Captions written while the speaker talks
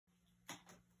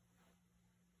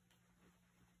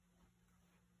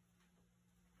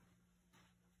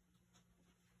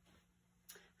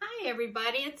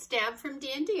everybody, it's Deb from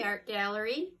D&D Art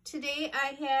Gallery. Today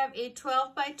I have a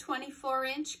 12 by 24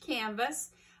 inch canvas.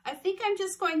 I think I'm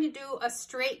just going to do a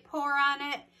straight pour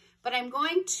on it, but I'm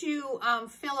going to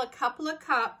fill a couple of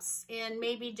cups and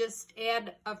maybe just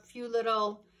add a few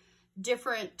little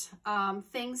different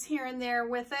things here and there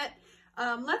with it.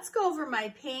 Let's go over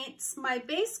my paints. My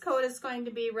base coat is going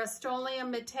to be Rustoleum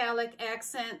Metallic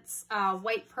Accents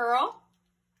White Pearl.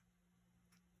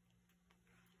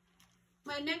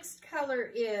 My next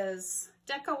color is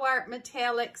DecoArt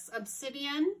Metallics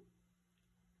Obsidian.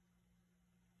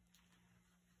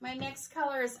 My next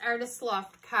color is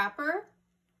Loft Copper.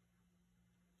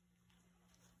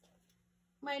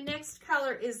 My next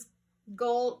color is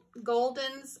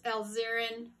Golden's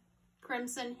alizarin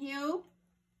Crimson Hue.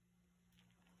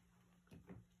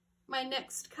 My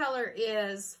next color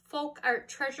is FolkArt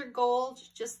Treasure Gold,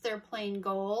 just their plain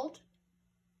gold.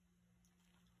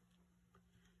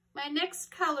 My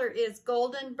next color is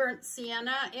Golden Burnt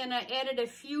Sienna, and I added a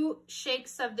few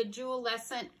shakes of the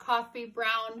Dualescent Coffee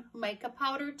Brown mica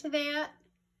powder to that,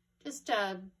 just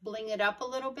to bling it up a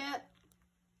little bit.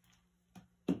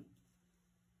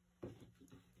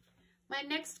 My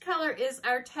next color is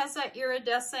Arteza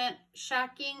Iridescent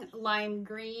Shocking Lime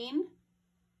Green.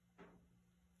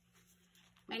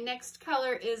 My next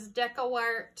color is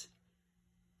DecoArt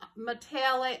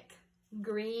Metallic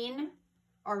Green,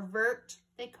 or vert,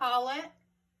 they call it.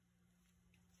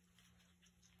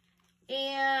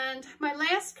 And my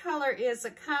last color is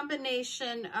a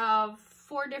combination of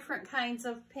 4 different kinds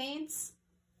of paints.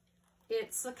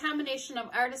 It's a combination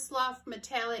of Loft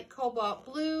Metallic Cobalt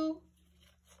Blue,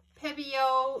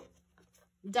 Pebeo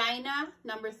Dyna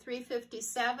number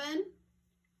 357,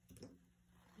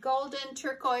 Golden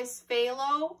Turquoise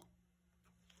Phthalo,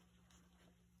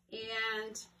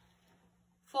 and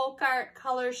FolkArt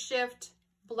Colorshift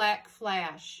Black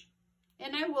Flash.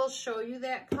 And I will show you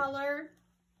that color.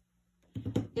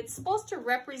 It's supposed to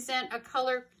represent a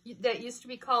color that used to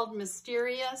be called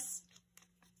Mysterious.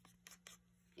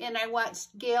 And I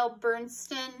watched Gail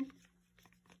Bernstein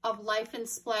of Life in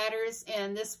Splatters,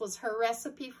 and this was her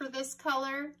recipe for this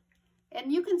color.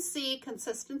 And you can see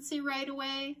consistency right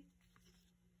away.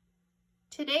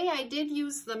 Today I did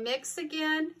use the mix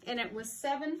again, and it was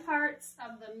 7 parts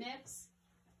of the mix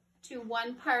to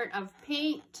 1 part of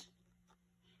paint.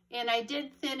 And I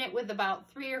did thin it with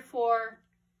about 3 or 4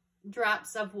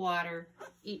 drops of water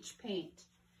each paint.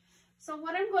 So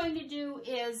what I'm going to do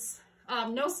is,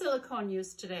 no silicone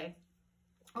use today.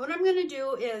 What I'm going to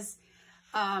do is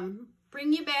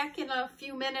bring you back in a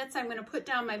few minutes. I'm going to put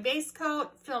down my base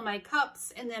coat, fill my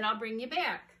cups, and then I'll bring you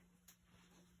back.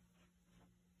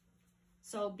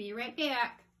 So be right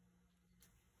back.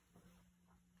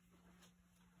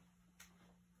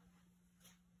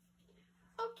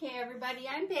 Okay, everybody,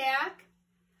 I'm back.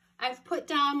 I've put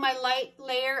down my light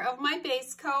layer of my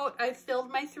base coat. I've filled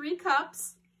my 3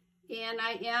 cups, and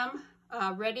I am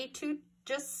ready to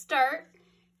just start.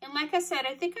 And like I said,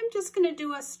 I think I'm just going to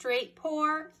do a straight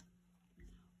pour,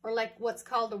 or like what's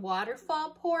called a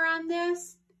waterfall pour on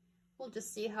this. We'll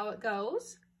just see how it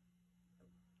goes.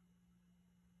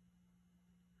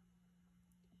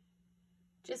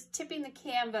 Just tipping the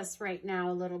canvas right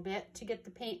now a little bit to get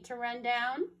the paint to run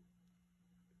down.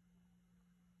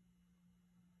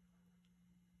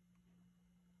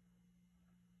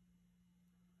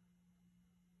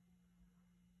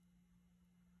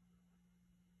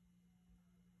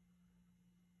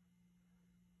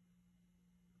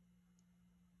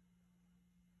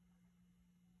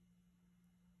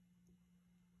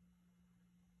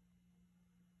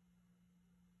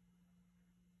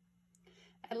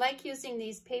 I like using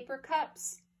these paper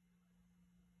cups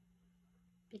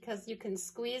because you can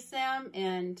squeeze them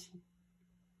and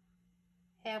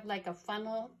have like a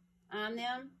funnel on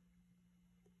them.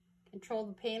 Control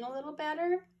the paint a little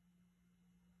better.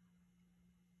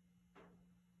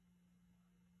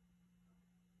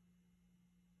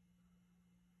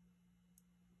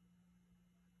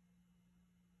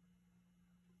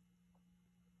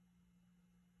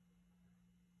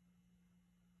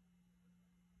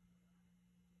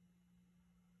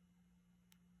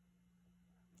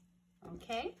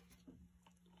 Okay,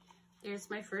 there's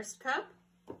my first cup.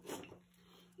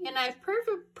 And I've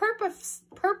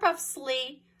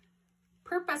purposely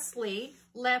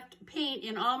left paint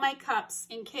in all my cups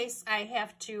in case I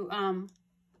have to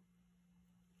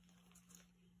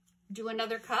do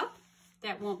another cup.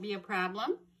 That won't be a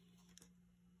problem.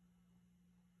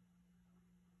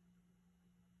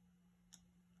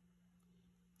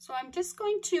 So I'm just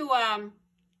going to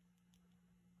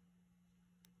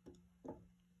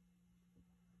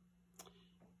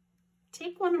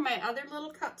take one of my other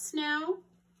little cups now,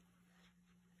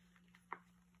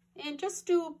 And just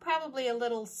do probably a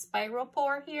little spiral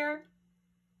pour here.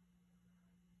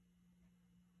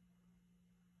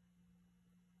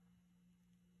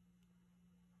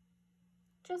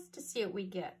 Just to see what we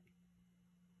get.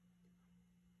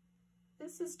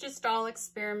 This is just all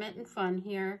experiment and fun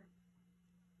here.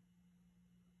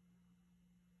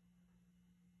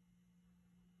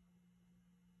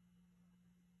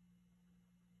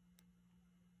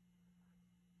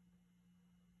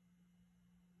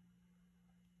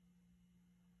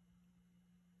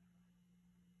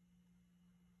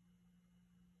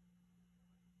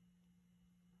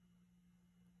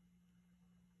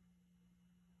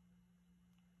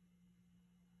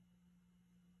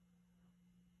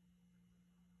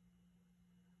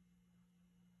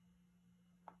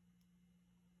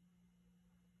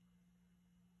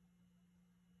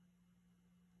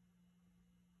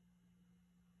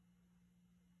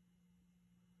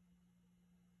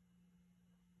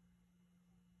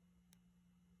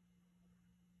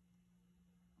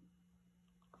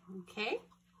 Okay.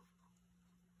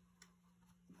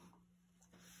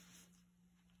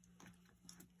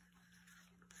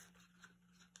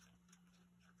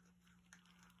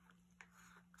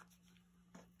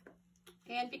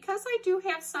 And because I do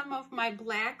have some of my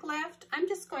black left, I'm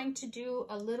just going to do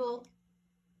a little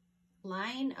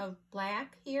line of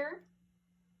black here.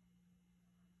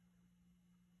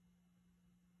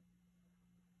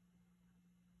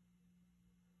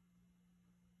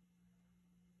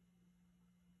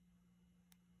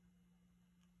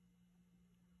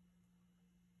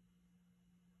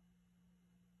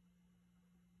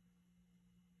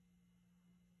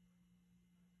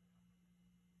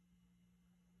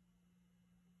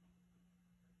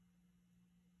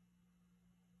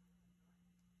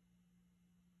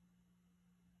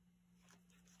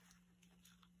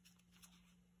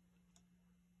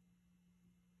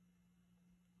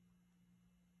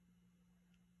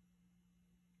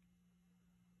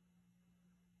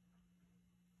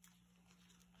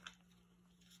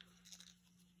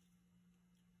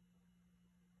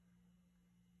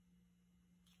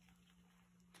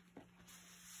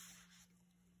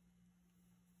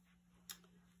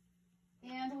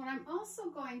 And what I'm also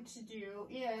going to do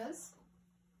is,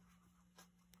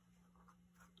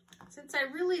 since I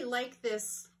really like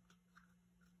this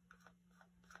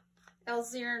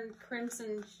alizarin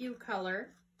crimson hue color,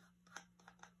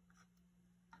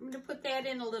 I'm going to put that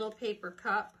in a little paper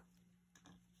cup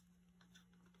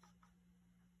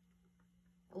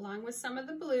along with some of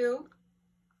the blue.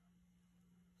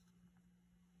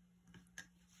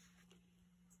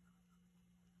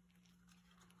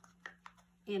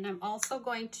 And I'm also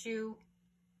going to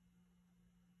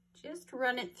just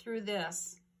run it through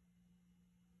this,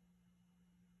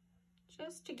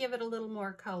 just to give it a little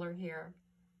more color here.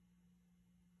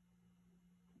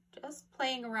 Just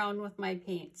playing around with my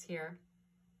paints here.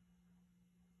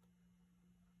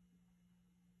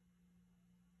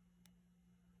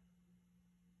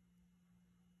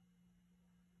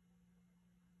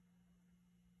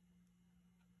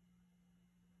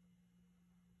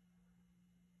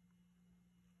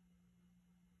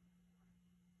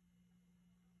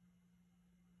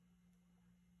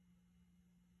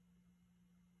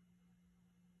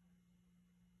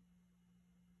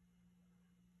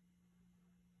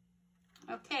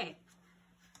 Okay.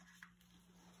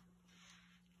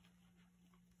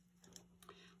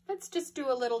 Let's just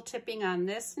do a little tipping on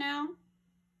this now.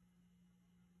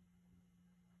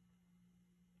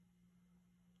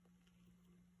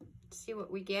 See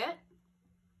what we get.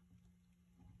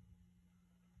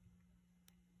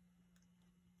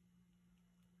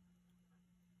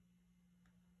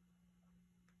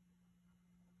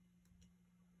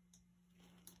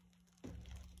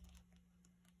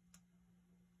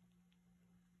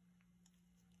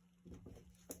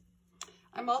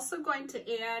 I'm also going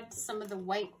to add some of the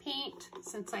white paint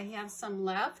since I have some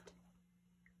left,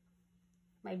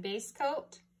 my base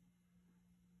coat,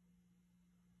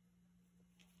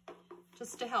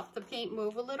 just to help the paint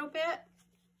move a little bit.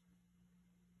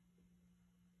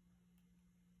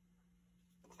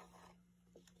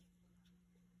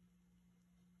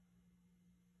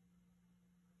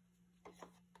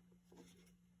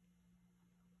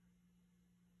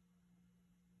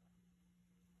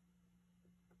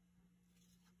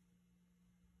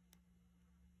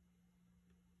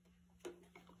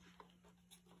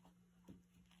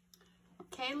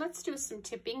 Okay, let's do some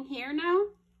tipping here now.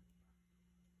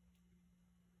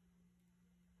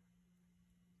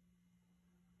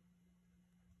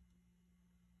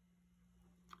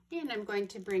 And I'm going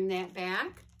to bring that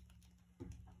back.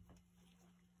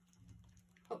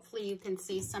 Hopefully you can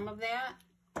see some of that.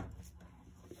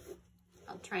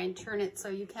 I'll try and turn it so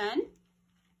you can.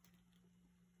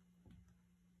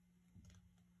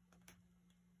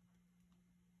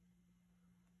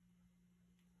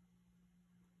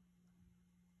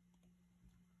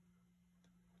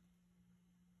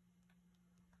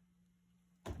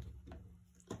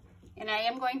 And I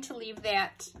am going to leave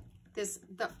that,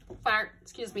 the far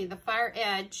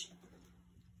edge.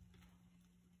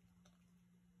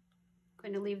 I'm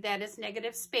going to leave that as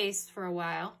negative space for a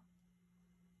while.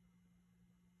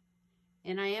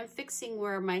 And I am fixing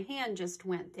where my hand just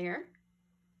went there.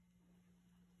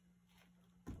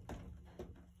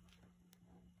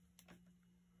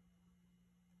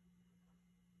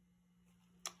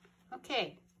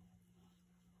 Okay.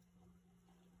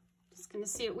 Just going to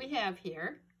see what we have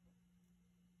here.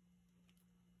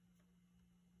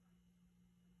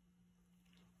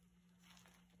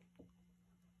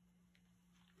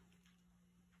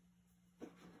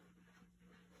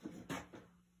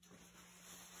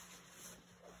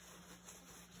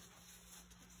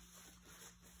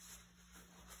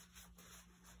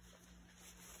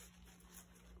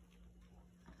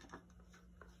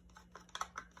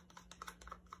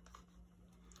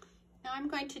 I'm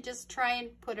going to just try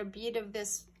and put a bead of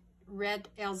this red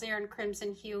alizarin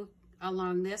crimson hue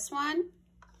along this one.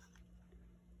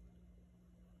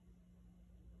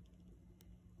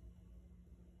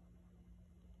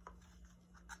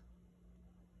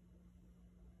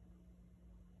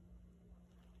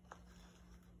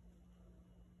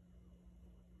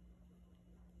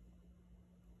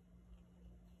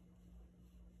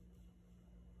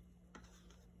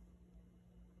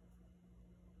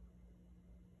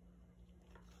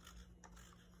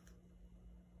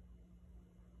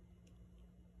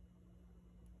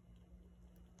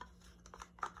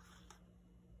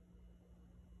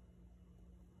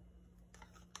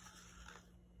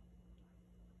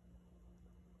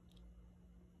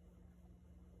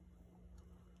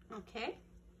 Okay.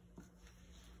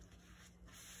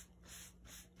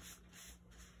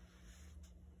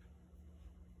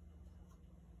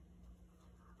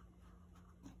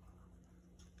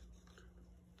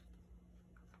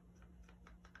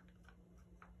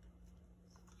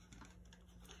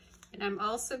 And I'm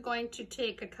also going to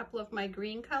take a couple of my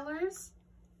green colors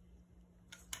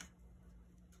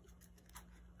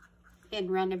and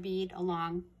run a bead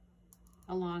along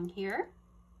here.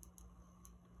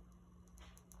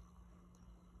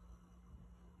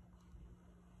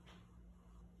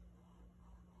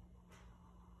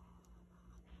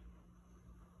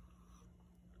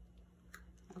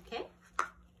 Okay.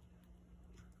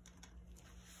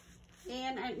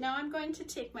 And now I'm going to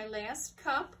take my last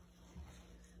cup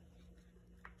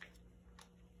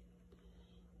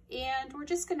and we're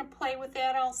just going to play with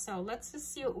that also. Let's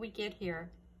just see what we get here.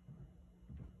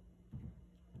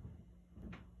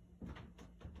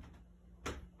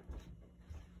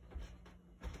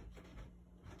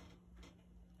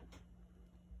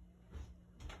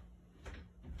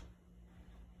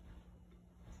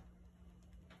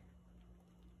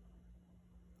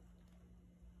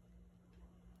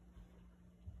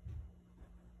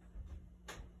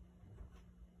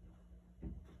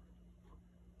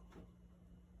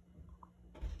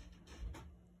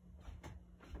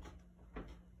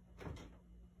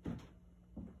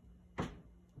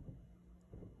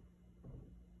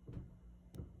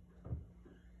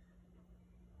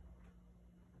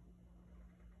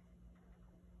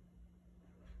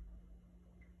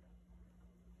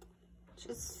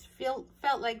 Just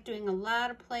felt like doing a lot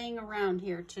of playing around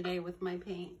here today with my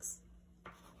paints.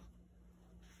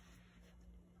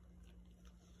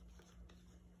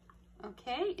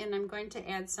 Okay, and I'm going to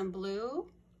add some blue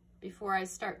before I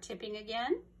start tipping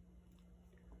again.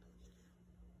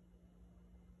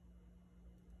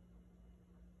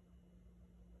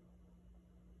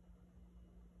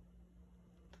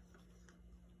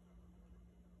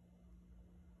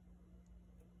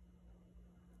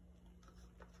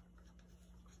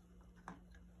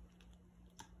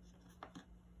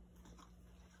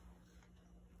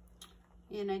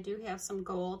 And I do have some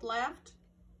gold left,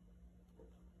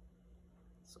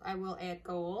 so I will add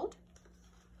gold.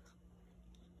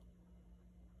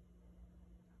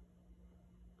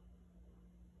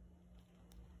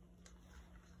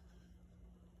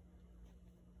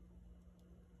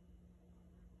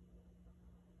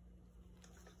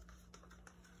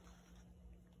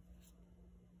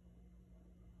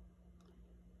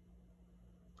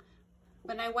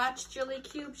 When I watch Julie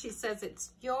Cube, she says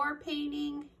it's your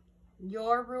painting,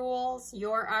 your rules,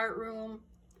 your art room.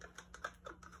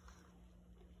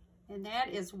 And that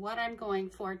is what I'm going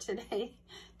for today.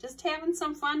 Just having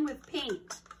some fun with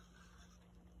paint.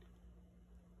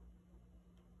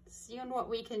 Seeing what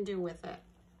we can do with it.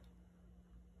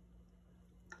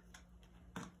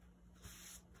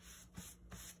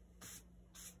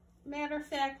 Matter of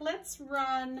fact, let's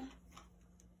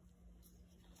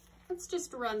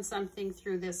just run something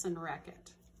through this and wreck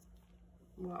it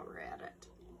while we're at it.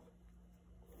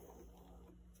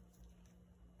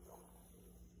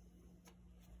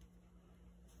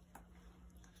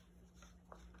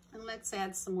 And let's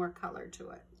add some more color to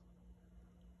it.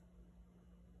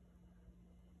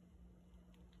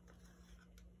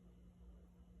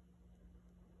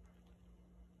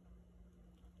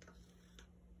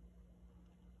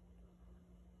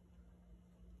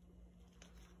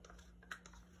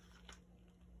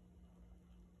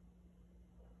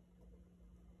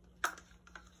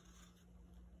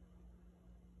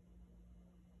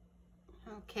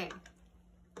 Okay.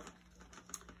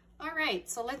 All right,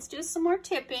 so let's do some more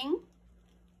tipping.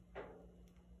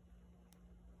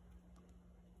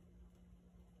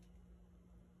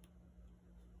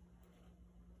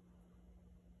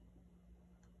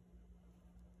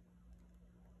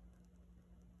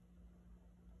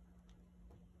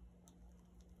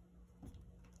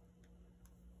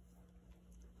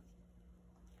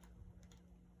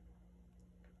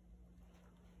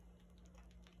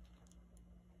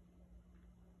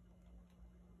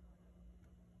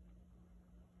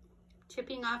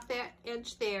 Chipping off that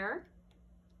edge there.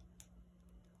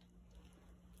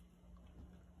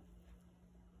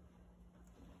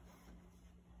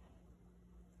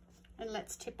 And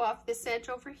let's tip off this edge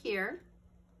over here.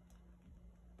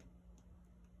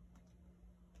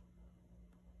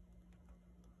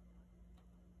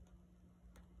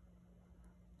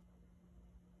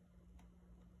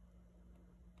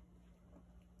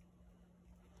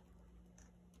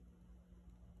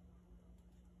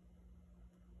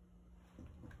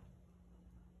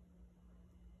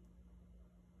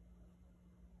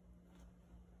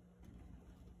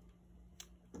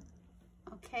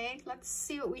 Okay, let's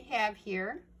see what we have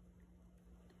here.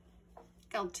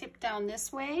 I'll tip down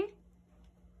this way.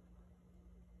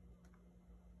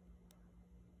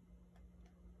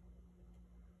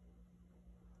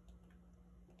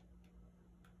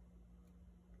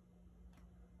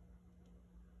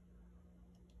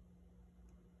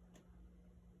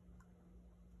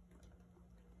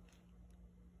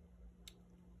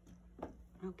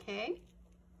 Okay.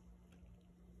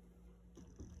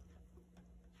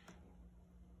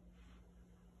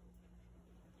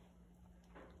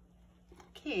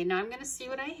 Okay, now I'm going to see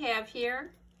what I have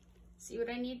here. See what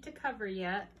I need to cover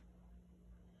yet.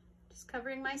 Just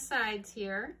covering my sides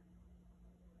here.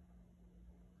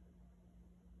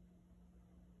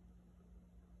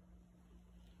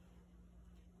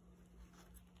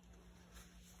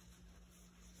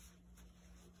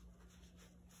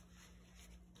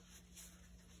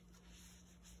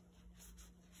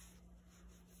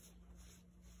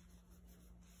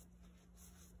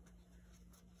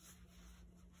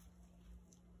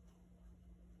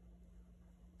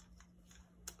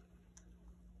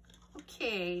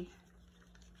 Okay,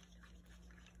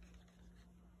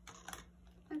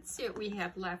 let's see what we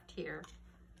have left here.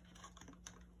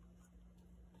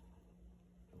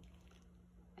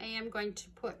 I am going to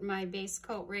put my base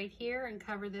coat right here and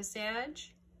cover this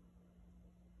edge.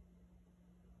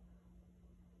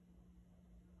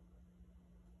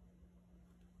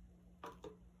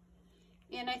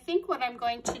 And I think what I'm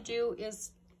going to do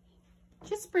is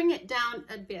just bring it down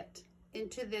a bit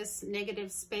into this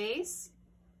negative space.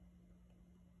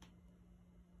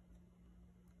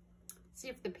 See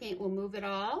if the paint will move at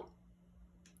all.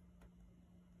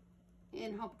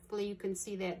 And hopefully you can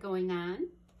see that going on.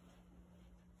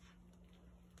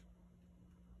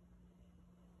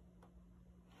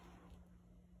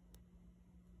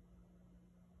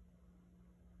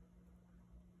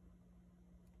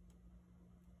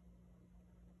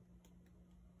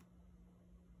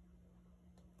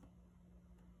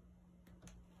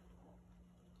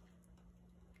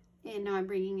 And now I'm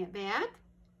bringing it back.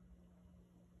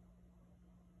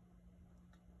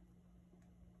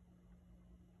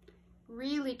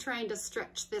 Really trying to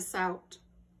stretch this out.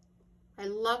 I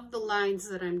love the lines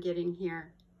that I'm getting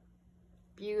here.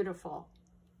 Beautiful.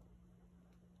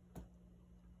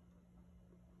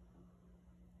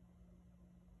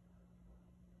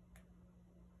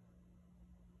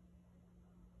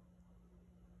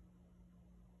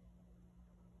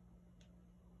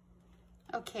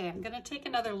 Okay, I'm going to take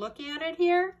another look at it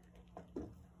here.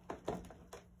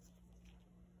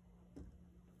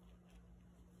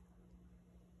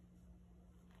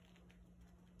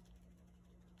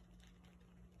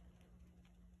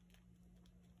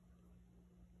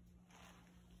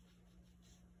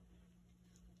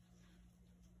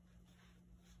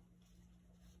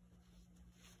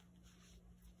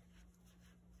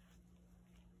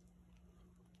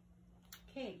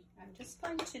 Okay, I'm just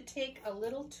going to take a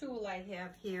little tool I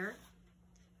have here.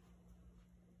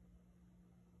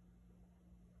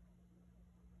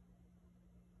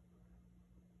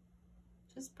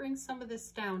 Just bring some of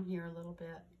this down here a little bit.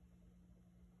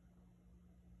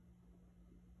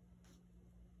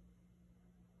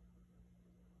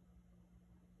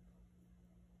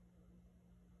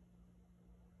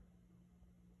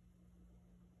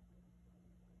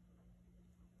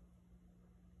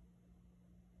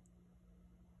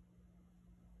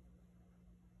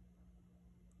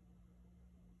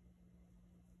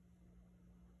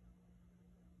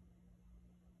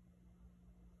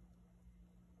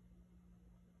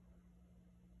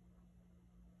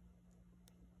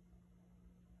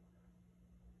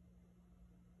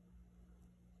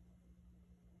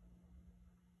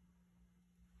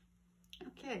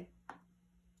 Okay.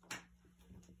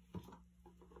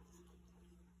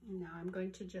 Now I'm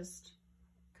going to just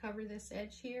cover this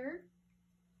edge here.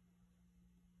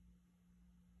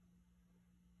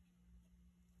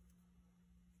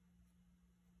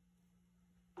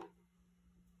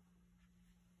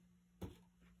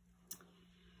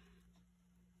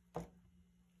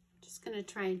 Just going to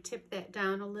try and tip that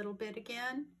down a little bit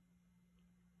again.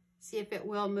 See if it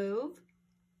will move.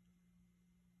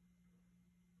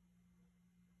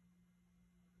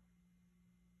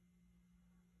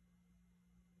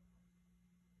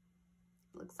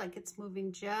 Looks like it's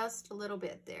moving just a little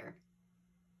bit there.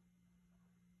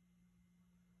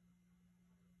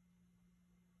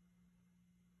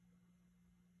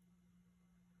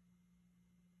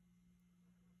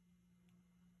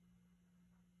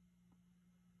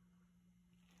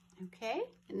 Okay,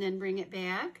 and then bring it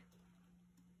back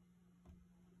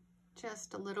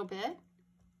just a little bit.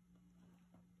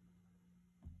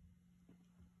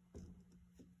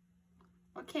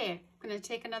 Okay, I'm going to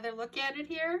take another look at it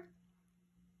here.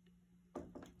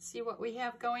 See what we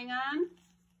have going on.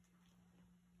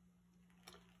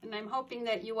 And I'm hoping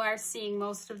that you are seeing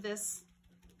most of this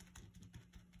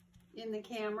in the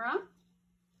camera.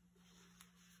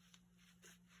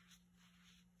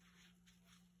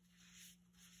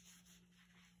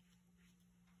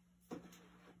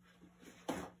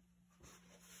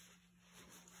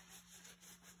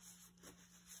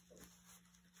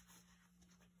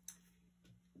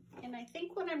 And I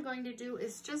think what I'm going to do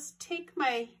is just take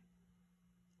my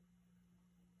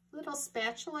little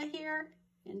spatula here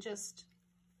and just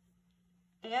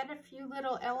add a few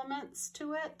little elements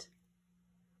to it.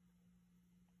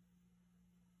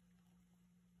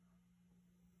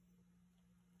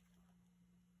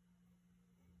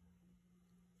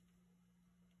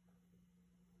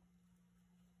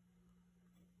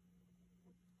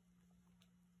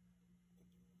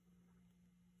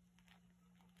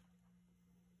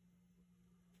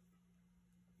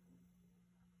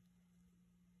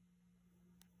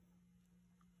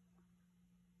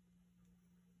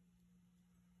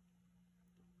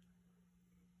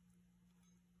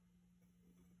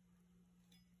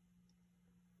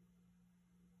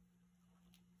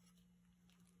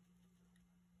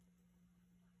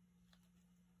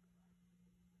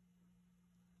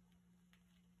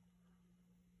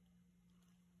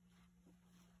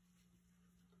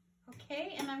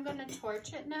 Okay, and I'm going to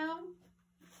torch it now.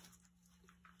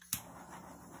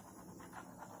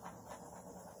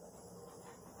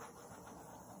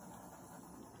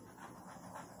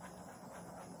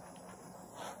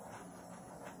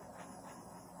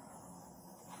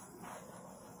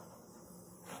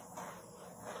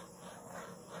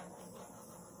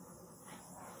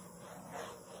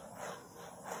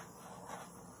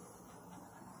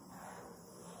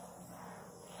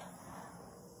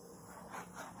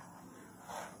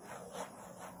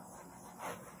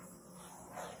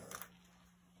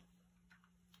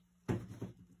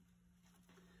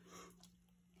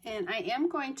 And I am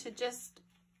going to just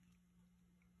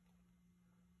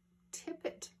tip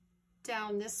it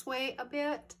down this way a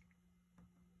bit.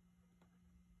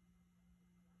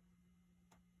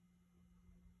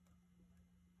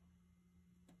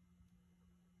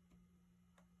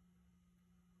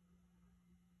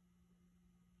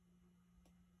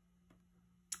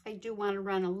 I do want to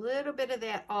run a little bit of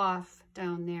that off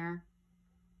down there.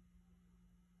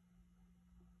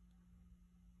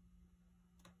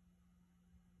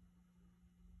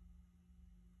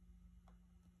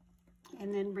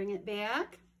 And then bring it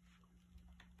back.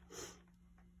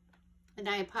 And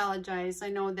I apologize. I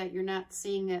know that you're not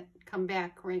seeing it come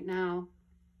back right now.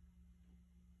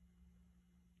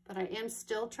 But I am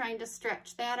still trying to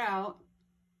stretch that out.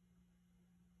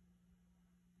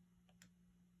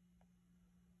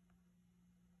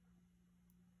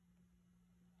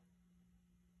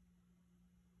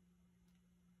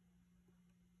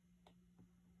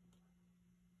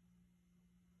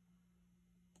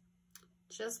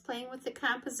 just playing with the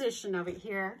composition of it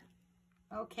here.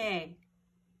 Okay.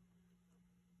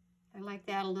 I like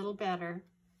that a little better.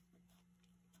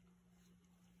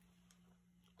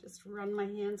 Just run my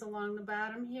hands along the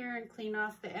bottom here and clean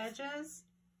off the edges.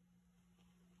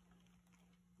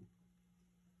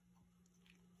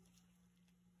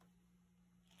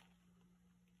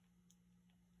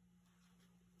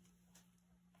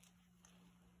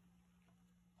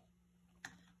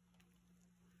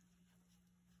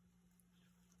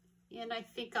 And I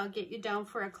think I'll get you down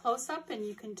for a close-up and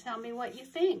you can tell me what you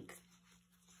think.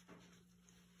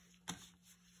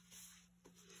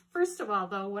 First of all,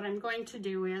 though, what I'm going to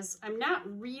do is, I'm not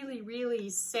really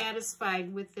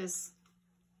satisfied with this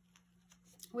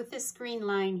green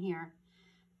line here.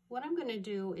 What I'm going to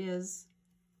do is,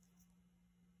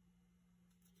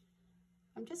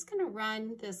 I'm just going to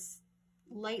run this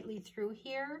lightly through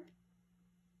here,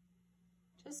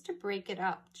 just to break it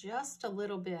up just a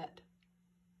little bit.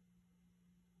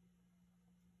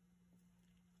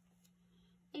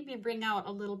 Maybe bring out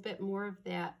a little bit more of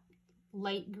that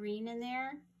light green in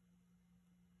there.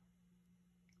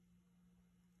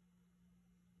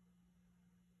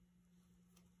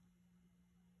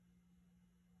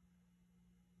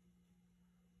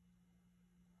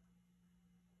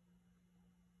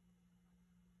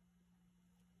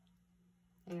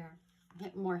 There,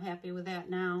 I'm more happy with that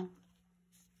now.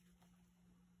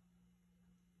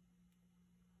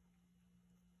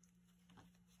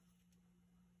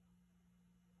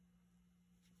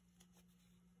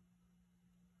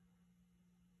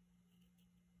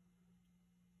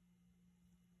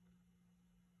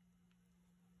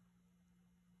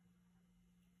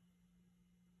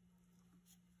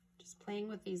 Just playing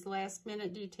with these last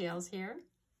minute details here.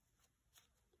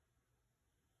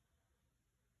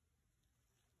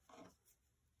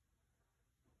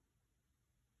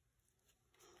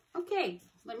 Okay,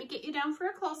 let me get you down for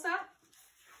a close-up.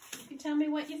 You can tell me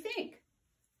what you think.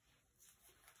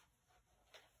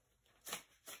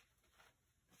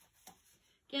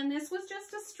 Again, this was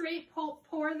just a straight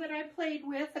pour that I played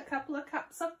with, a couple of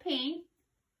cups of paint.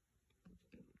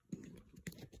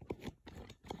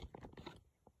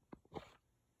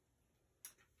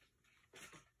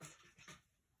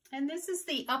 And this is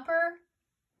the upper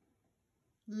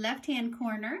left-hand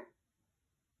corner.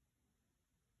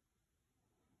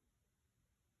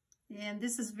 And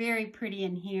this is very pretty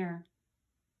in here.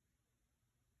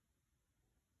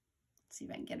 Let's see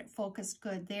if I can get it focused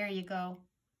good. There you go.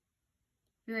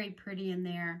 Very pretty in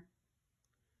there.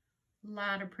 A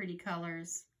lot of pretty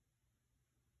colors.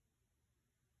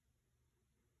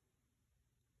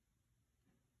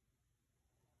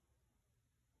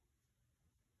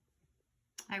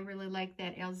 I really like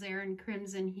that alizarin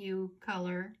crimson hue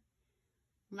color.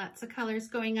 Lots of colors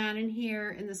going on in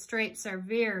here, and the stripes are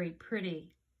very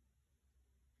pretty.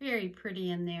 Very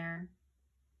pretty in there.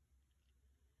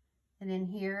 And in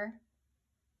here.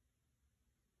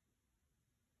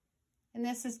 And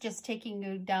this is just taking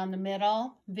you down the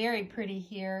middle. Very pretty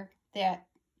here. That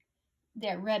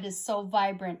red is so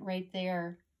vibrant right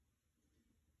there.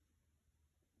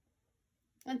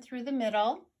 And through the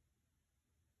middle.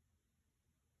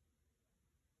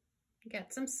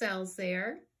 Got some cells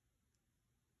there.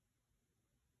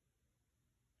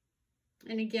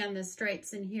 And again, the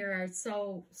stripes in here are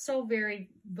so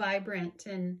very vibrant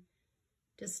and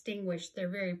distinguished. They're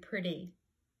very pretty.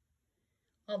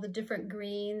 All the different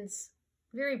greens,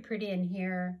 very pretty in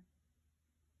here.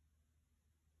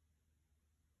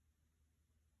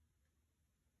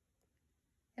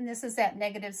 And this is that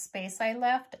negative space I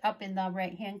left up in the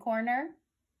right-hand corner.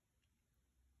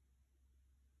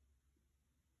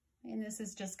 And this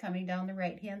is just coming down the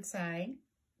right-hand side.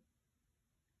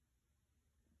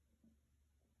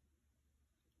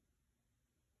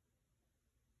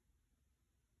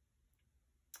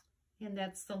 And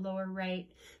that's the lower right.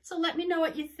 So let me know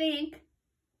what you think.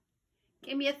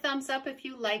 Give me a thumbs up if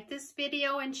you like this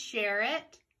video and share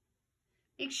it.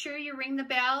 Make sure you ring the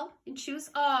bell and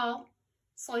choose all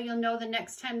so you'll know the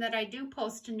next time that I do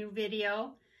post a new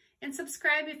video. And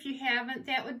subscribe if you haven't,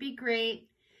 that would be great.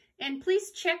 And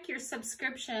please check your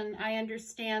subscription. I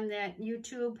understand that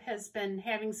YouTube has been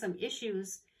having some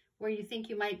issues where you think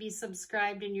you might be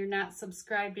subscribed and you're not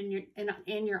subscribed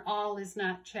and your all is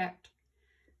not checked.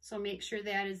 So make sure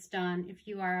that is done if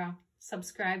you are a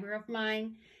subscriber of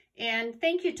mine. And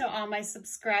thank you to all my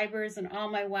subscribers and all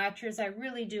my watchers. I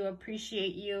really do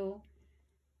appreciate you.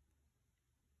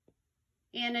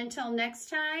 And until next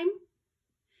time,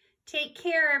 take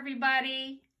care,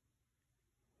 everybody.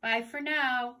 Bye for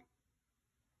now.